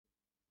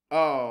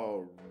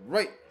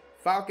Alright,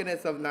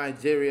 Falconets of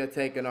Nigeria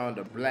taking on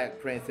the Black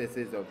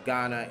Princesses of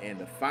Ghana in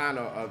the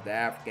final of the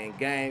African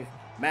Games.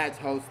 Match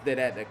hosted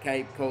at the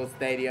Cape Coast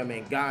Stadium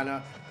in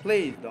Ghana.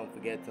 Please don't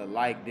forget to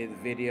like this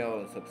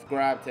video and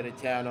subscribe to the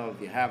channel if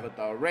you haven't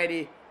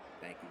already.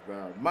 Thank you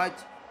very much.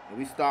 And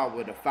we start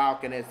with the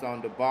Falconets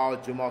on the ball.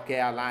 Jumoke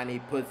Alani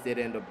puts it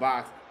in the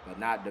box, but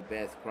not the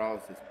best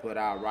cross. It's put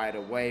out right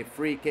away.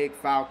 Free kick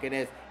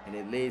Falconets, and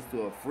it leads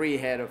to a free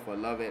header for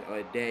Love It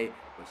or Day,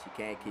 but she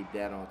can't keep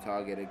that on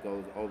target. It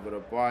goes over the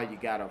bar. You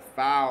got a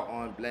foul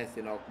on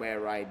Blessing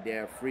Okwe right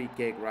there. Free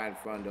kick right in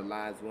front of the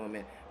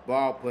lineswoman.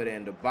 Ball put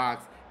in the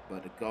box,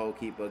 but the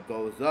goalkeeper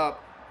goes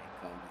up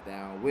and comes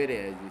down with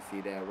it, as you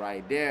see that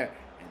right there.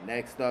 And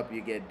next up,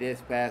 you get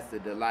this pass to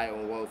Delight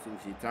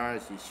Nwosu. She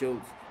turns, she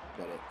shoots,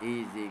 but an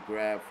easy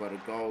grab for the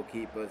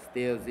goalkeeper.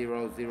 Still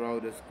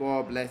 0-0 to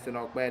score. Blessing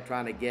Okwe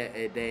trying to get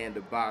a day in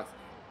the box,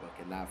 but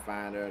cannot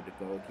find her.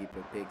 The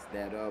goalkeeper picks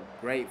that up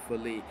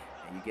gratefully,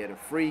 and you get a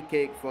free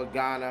kick for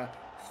Ghana.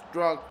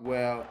 Struck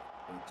well,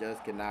 but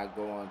just cannot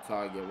go on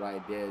target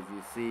right there. As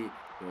you see,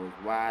 goes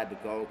wide. The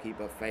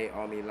goalkeeper, Faye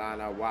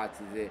Omilana,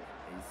 watches it,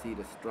 and you see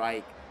the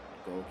strike.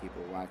 The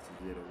goalkeeper watches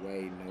it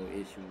away. No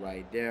issue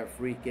right there.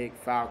 Free kick,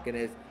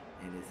 Falconets,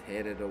 and it's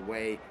headed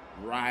away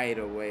right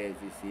away, as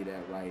you see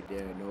that right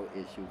there. No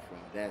issue from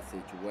that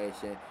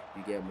situation.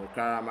 You get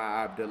Mukarama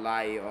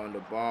Abdullahi on the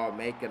ball,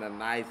 making a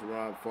nice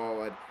run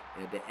forward.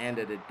 At the end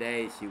of the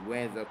day, she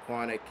wins a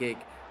corner kick.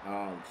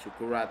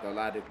 Shukurat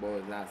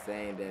Oladipo is not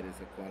saying that it's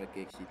a corner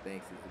kick. She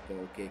thinks it's a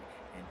goal kick.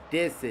 In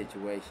this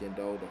situation,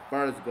 though, the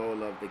first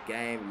goal of the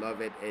game, Love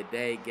It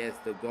Ede gets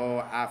the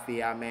goal.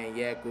 Afi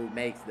Amenyeku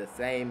makes the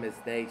same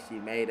mistake she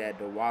made at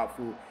the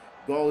Wafu,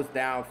 goes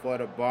down for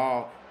the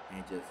ball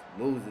and just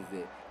loses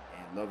it.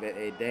 And Love It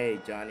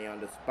Ede, Johnny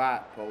on the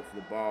spot, pokes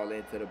the ball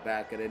into the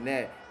back of the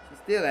net. She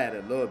still had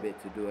a little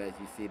bit to do, as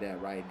you see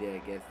that right there.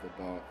 Gets the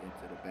ball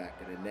into the back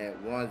of the net.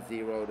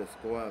 1-0 to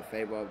score in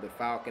favor of the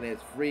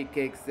Falconets. Free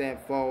kick sent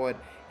forward,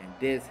 and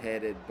this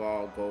headed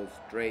ball goes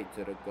straight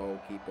to the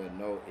goalkeeper.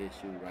 No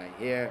issue right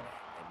here.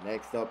 And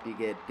next up, you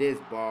get this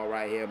ball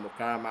right here.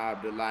 Mukarama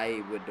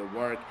Abdullahi with the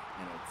work,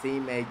 and her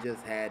teammate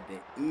just had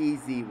the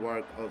easy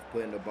work of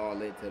putting the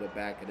ball into the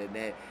back of the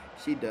net.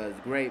 She does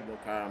great,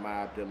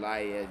 Mukarama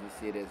Abdullahi, as you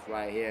see this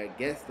right here.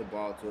 Gets the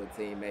ball to a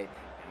teammate.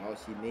 All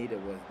she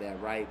needed was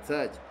that right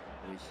touch,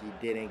 which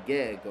she didn't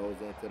get. Goes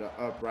into the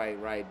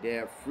upright right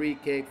there. Free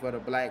kick for the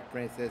Black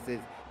Princesses.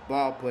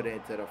 Ball put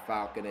into the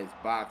Falconets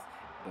box.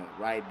 But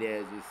right there,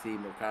 as you see,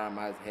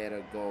 Mukarama's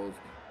header goes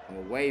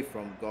away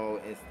from goal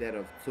instead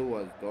of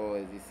towards goal,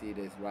 as you see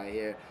this right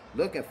here.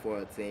 Looking for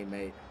a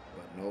teammate,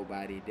 but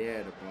nobody there.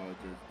 The ball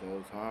just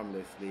goes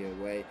harmlessly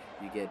away.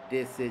 You get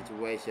this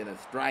situation, a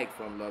strike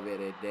from Love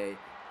It Ede,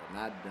 but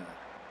not done.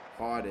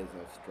 Hardest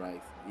of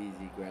strikes.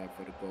 Easy grab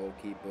for the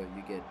goalkeeper.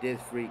 You get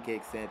this free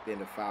kick sent in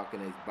the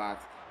Falconets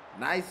box.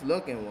 Nice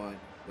looking one,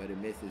 but it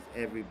misses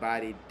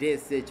everybody.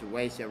 This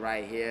situation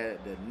right here,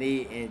 the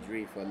knee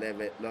injury for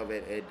Love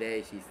It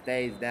Ede. She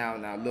stays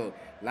down. Now look,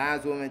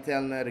 lineswoman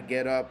telling her to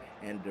get up,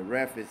 and the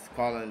ref is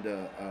calling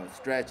the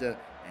stretcher,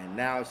 and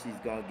now she's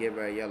going to give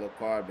her a yellow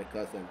card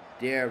because of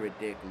their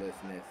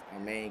ridiculousness. I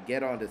mean,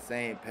 get on the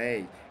same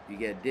page. You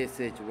get this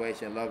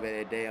situation, Love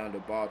It Ede on the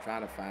ball,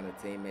 trying to find a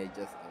teammate,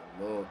 just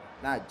a little,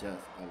 not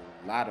just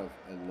a lot of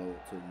a little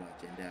too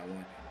much in that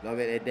one. Love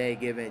It Ede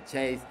giving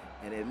chase,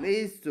 and it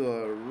leads to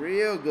a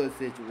real good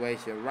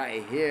situation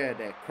right here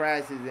that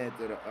crashes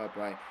into the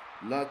upright.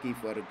 Lucky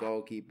for the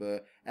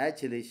goalkeeper.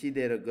 Actually, she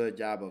did a good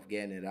job of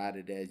getting it out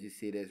of there. As you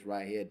see this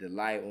right here,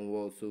 Delight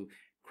Nwosu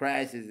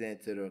crashes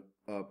into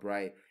the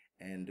upright,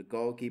 and the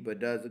goalkeeper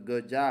does a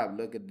good job.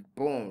 Look at the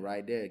boom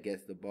right there,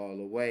 gets the ball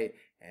away,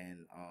 and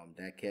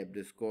that kept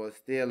the score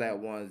still at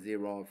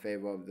 1-0 in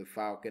favor of the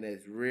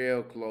Falconets.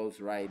 Real close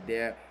right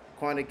there.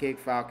 Corner kick,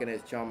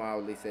 Falconets. Choma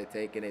Olise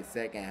taking it,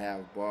 second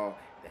half ball.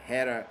 The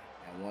header,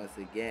 and once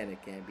again,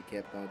 it can't be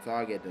kept on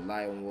target. The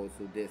Lion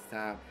Wosu this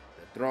time.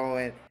 The throw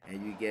in,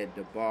 and you get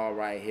the ball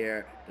right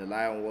here. The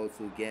Lion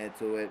Wosu getting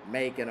to it,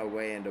 making her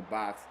way in the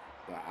box.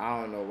 But I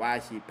don't know why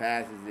she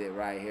passes it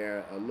right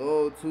here. A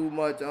little too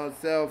much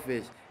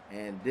unselfish.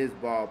 And this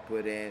ball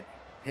put in,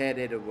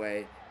 headed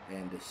away.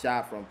 And the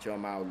shot from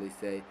Choma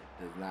Olise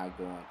does not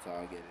go on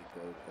target. It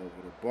goes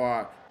over the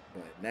bar.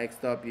 But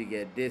next up, you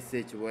get this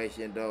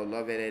situation, though.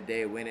 Love It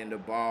Ede winning the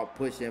ball,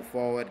 pushing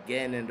forward,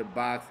 getting in the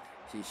box.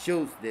 She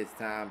shoots this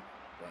time,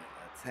 but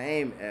a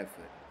tame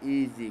effort.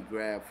 Easy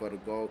grab for the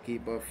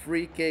goalkeeper.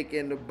 Free kick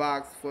in the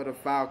box for the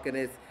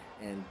Falconets.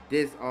 And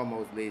this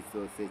almost leads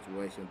to a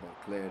situation,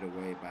 but cleared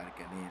away by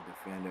the Ghanaian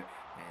defender.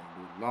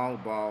 And the long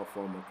ball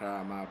for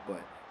Mukarama,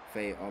 but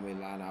Faye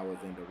Omilana was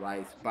in the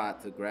right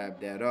spot to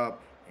grab that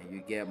up. And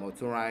you get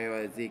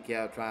Moturayo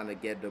Ezekiel trying to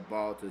get the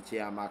ball to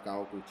Chiamaka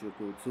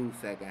Okuchukwu, 2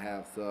 second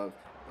half subs,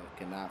 but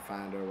cannot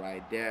find her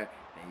right there.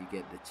 And you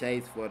get the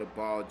chase for the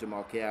ball.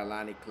 Jumoke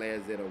Alani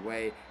clears it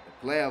away. The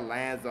player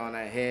lands on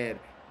her head,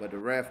 but the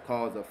ref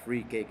calls a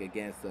free kick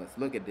against us.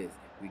 Look at this.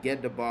 We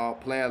get the ball,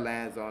 player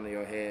lands on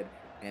your head,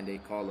 and they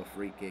call a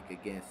free kick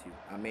against you.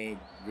 I mean,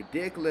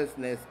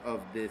 ridiculousness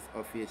of this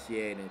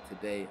officiating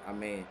today. I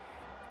mean,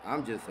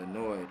 I'm just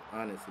annoyed,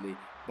 honestly.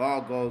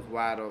 Ball goes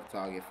wide off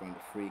target from the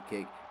free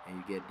kick, and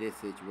you get this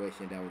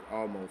situation that was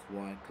almost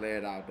won,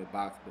 cleared out the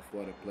box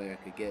before the player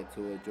could get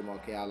to it.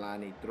 Jumoke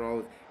Alani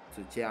throws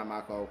to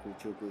Chiamaka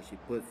Okuchukwu. She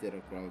puts it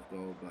across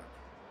goal, but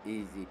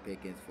easy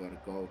pickings for the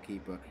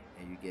goalkeeper.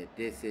 And you get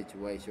this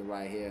situation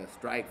right here, a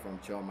strike from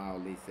Choma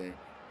Olise.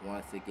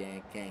 Once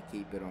again, can't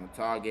keep it on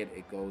target.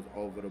 It goes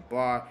over the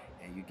bar,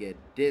 and you get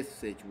this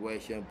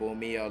situation.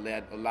 Bumi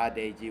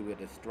Oladeji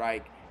with a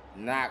strike,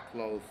 not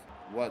close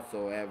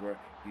whatsoever.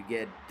 You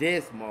get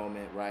this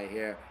moment right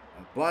here,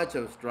 a bunch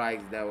of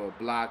strikes that were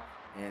blocked,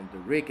 and the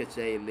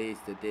ricochet leads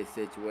to this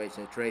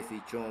situation.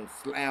 Tracy Chung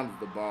slams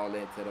the ball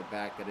into the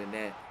back of the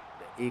net,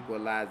 the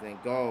equalizing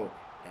goal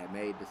that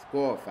made the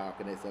score.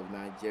 Falconets of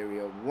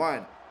Nigeria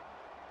 1,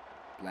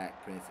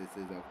 Black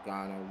Princesses of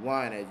Ghana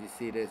 1. As you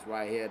see this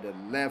right here, the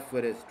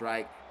left-footed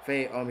strike.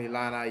 Faye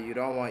Omilana, you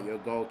don't want your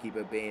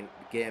goalkeeper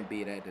getting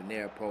beat at the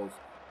near post,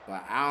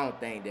 but I don't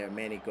think there are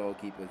many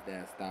goalkeepers that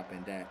are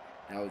stopping that.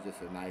 That was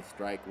just a nice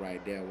strike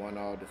right there.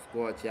 1-1 to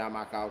score.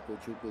 Chiamaka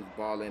Okuchukwu's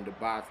ball in the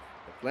box.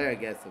 The player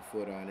gets a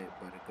foot on it,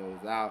 but it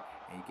goes out,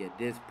 and you get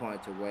this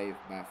punch away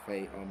by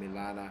Faye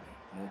Omilana.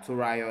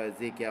 Monturayo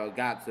Ezekiel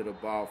got to the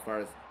ball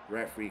first.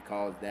 Referee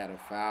calls that a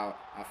foul.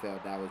 I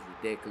felt that was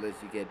ridiculous.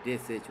 You get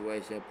this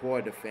situation,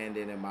 poor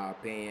defending in my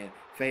opinion.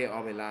 Faye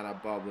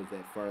Omilana bubbles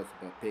at first,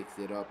 but picks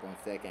it up on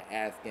second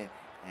asking.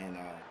 And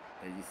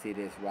as you see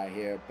this right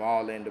here,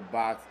 ball in the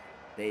box.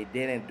 They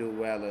didn't do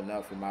well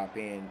enough in my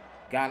opinion.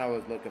 Ghana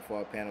was looking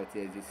for a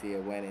penalty. As you see,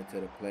 it went into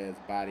the player's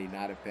body,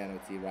 not a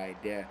penalty right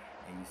there.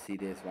 And you see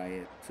this right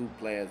here, 2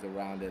 players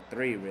around it,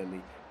 3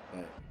 really.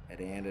 But at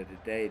the end of the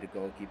day, the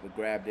goalkeeper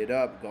grabbed it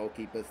up.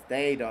 Goalkeeper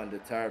stayed on the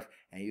turf.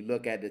 And you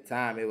look at the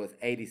time, it was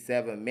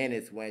 87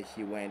 minutes when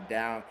she went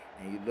down.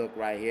 And you look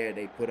right here,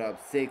 they put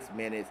up 6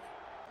 minutes.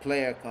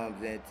 Player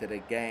comes into the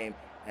game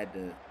at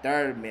the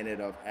 3rd minute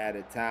of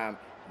added time.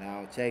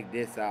 Now check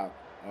this out.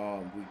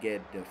 We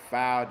get the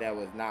foul that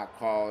was not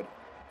called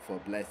for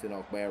Blessing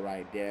Okwe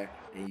right there.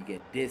 Then you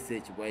get this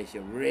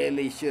situation.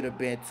 Really should have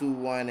been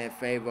 2-1 in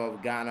favor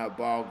of Ghana.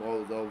 Ball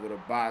goes over the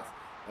box.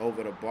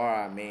 Over the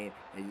bar, I mean.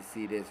 And you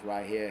see this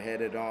right here,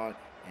 headed on,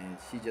 and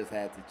she just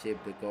had to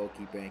chip the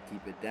goalkeeper and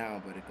keep it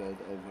down, but it goes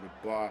over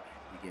the bar.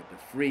 You get the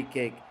free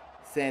kick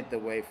sent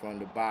away from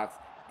the box,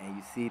 and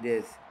you see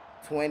this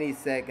 20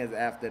 seconds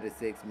after the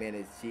 6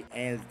 minutes, she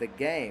ends the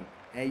game.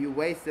 And you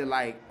wasted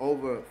like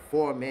over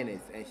 4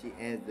 minutes, and she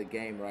ends the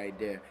game right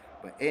there.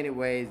 But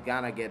anyways,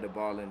 Ghana get the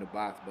ball in the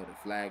box, but the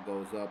flag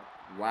goes up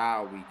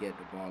while we get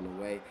the ball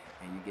away.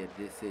 And you get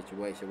this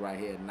situation right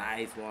here.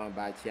 Nice one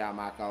by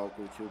Chiamaka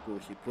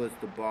Okuchukwu. She puts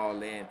the ball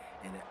in,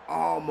 and it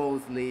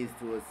almost leads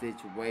to a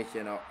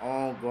situation, an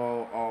own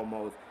goal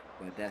almost.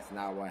 But that's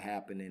not what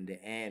happened in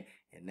the end.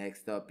 And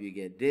next up, you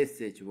get this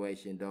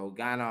situation, though.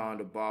 Ghana on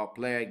the ball.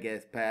 Player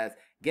gets past,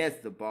 gets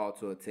the ball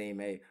to a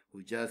teammate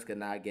who just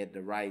cannot get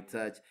the right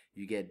touch.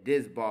 You get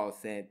this ball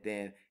sent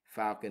in.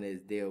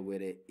 Falconers deal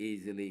with it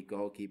easily.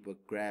 Goalkeeper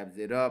grabs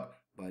it up,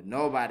 but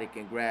nobody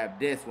can grab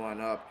this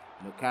one up.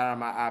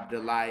 Mukarama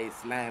Abdullahi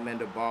slamming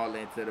the ball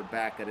into the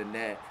back of the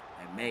net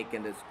and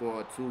making the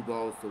score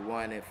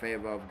 2-1 in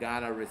favor of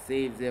Ghana.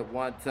 Receives it,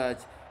 one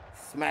touch,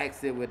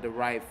 smacks it with the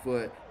right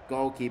foot.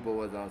 Goalkeeper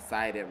was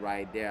unsighted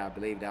right there. I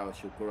believe that was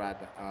Shukura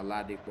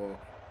Ladipo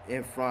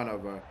in front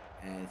of her,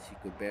 and she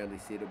could barely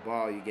see the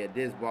ball. You get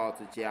this ball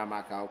to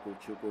Chiamaka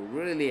Okuchukwu.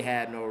 Really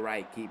had no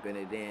right keeping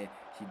it in.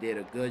 She did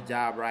a good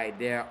job right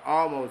there.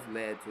 Almost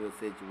led to a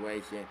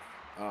situation,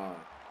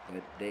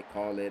 but they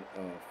call it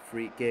a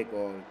free kick,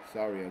 or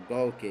sorry, a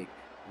goal kick,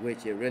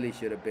 which it really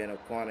should have been a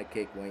corner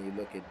kick when you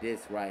look at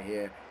this right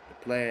here.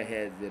 The player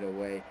heads it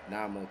away,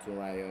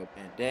 Namotunrayo.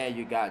 And then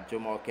you got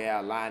Jumoke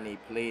Alani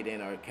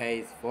pleading her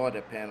case for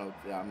the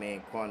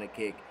penalty, corner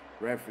kick.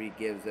 Referee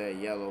gives her a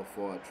yellow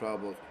for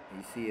troubles.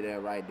 You see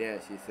that right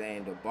there. She's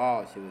saying the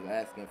ball. She was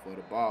asking for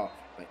the ball.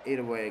 But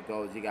either way it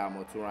goes, you got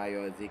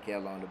Motunrayo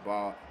Ezekiel on the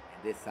ball.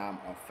 This time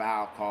a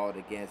foul called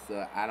against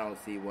her. I don't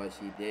see what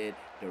she did.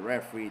 The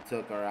referee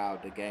took her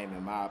out the game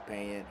in my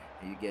opinion.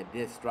 And you get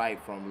this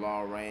strike from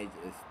long range.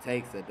 It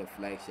takes a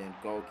deflection.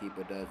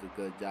 Goalkeeper does a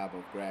good job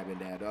of grabbing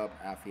that up.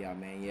 Afia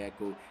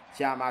Menyeku.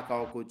 Chiamaka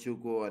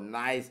Okuchukwu, a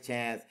nice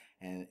chance.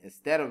 And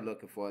instead of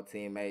looking for a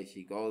teammate,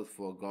 she goes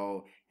for a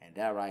goal. And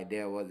that right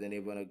there wasn't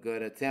even a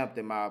good attempt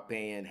in my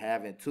opinion.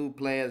 Having 2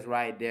 players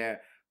right there.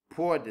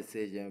 Poor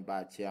decision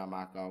by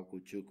Chiamaka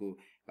Okuchukwu.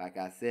 Like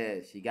I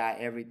said, she got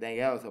everything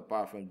else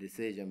apart from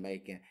decision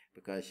making,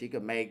 because she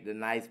could make the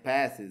nice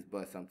passes,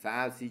 but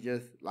sometimes she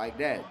just like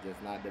that,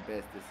 just not the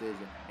best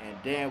decision. And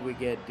then we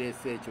get this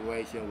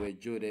situation with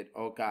Judith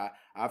Oka.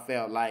 I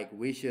felt like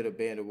we should have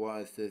been the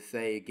ones to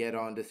say get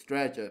on the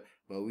stretcher,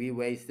 but we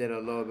wasted a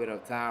little bit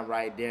of time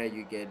right there.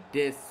 You get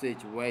this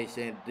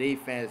situation,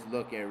 defense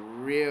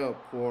looking real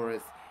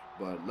porous.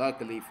 But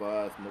luckily for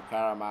us,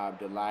 Mukarama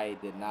Abdullahi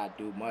did not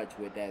do much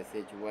with that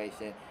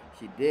situation.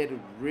 She did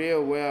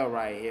real well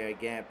right here,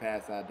 again,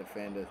 past our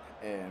defenders.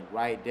 And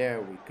right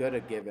there, we could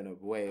have given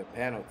away a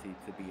penalty,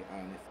 to be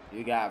honest.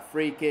 You got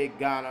free kick,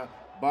 Ghana,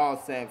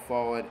 ball sent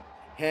forward,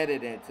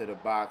 headed into the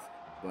box,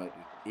 but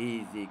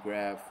easy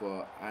grab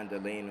for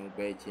Andalino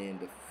Bechi in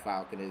the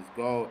Falconers'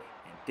 goal.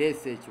 In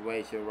this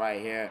situation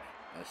right here,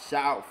 a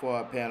shout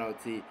for a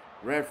penalty.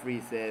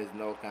 Referee says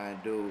no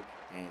can do.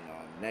 And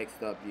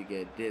next up, you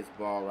get this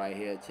ball right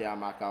here.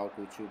 Chiamaka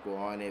Okuchukwu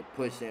on it,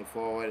 pushing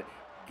forward,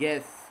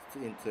 gets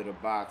into the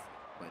box.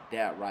 But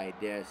that right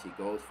there, she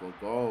goes for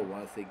goal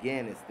once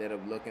again instead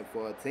of looking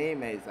for her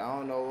teammates. I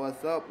don't know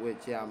what's up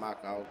with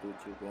Chiamaka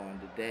Okuchukwu on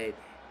today.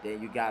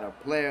 Then you got a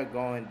player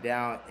going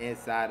down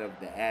inside of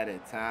the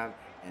added time.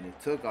 And it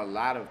took a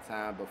lot of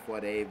time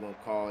before they even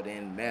called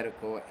in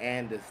medical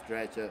and the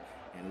stretcher.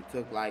 And it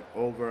took like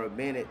over a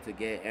minute to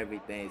get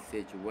everything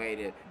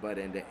situated. But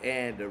in the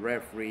end, the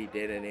referee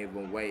didn't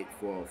even wait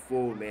for a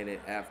full minute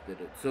after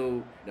the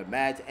two. The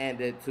match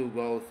ended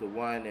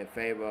 2-1 in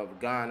favor of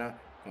Ghana.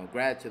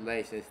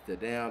 Congratulations to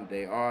them.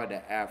 They are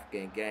the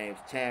African Games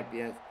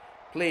champions.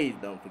 Please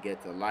don't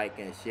forget to like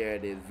and share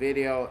this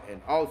video.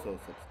 And also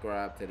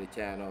subscribe to the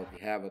channel if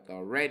you haven't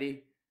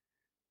already.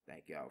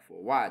 Thank y'all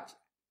for watching.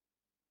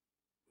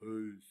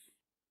 Peace.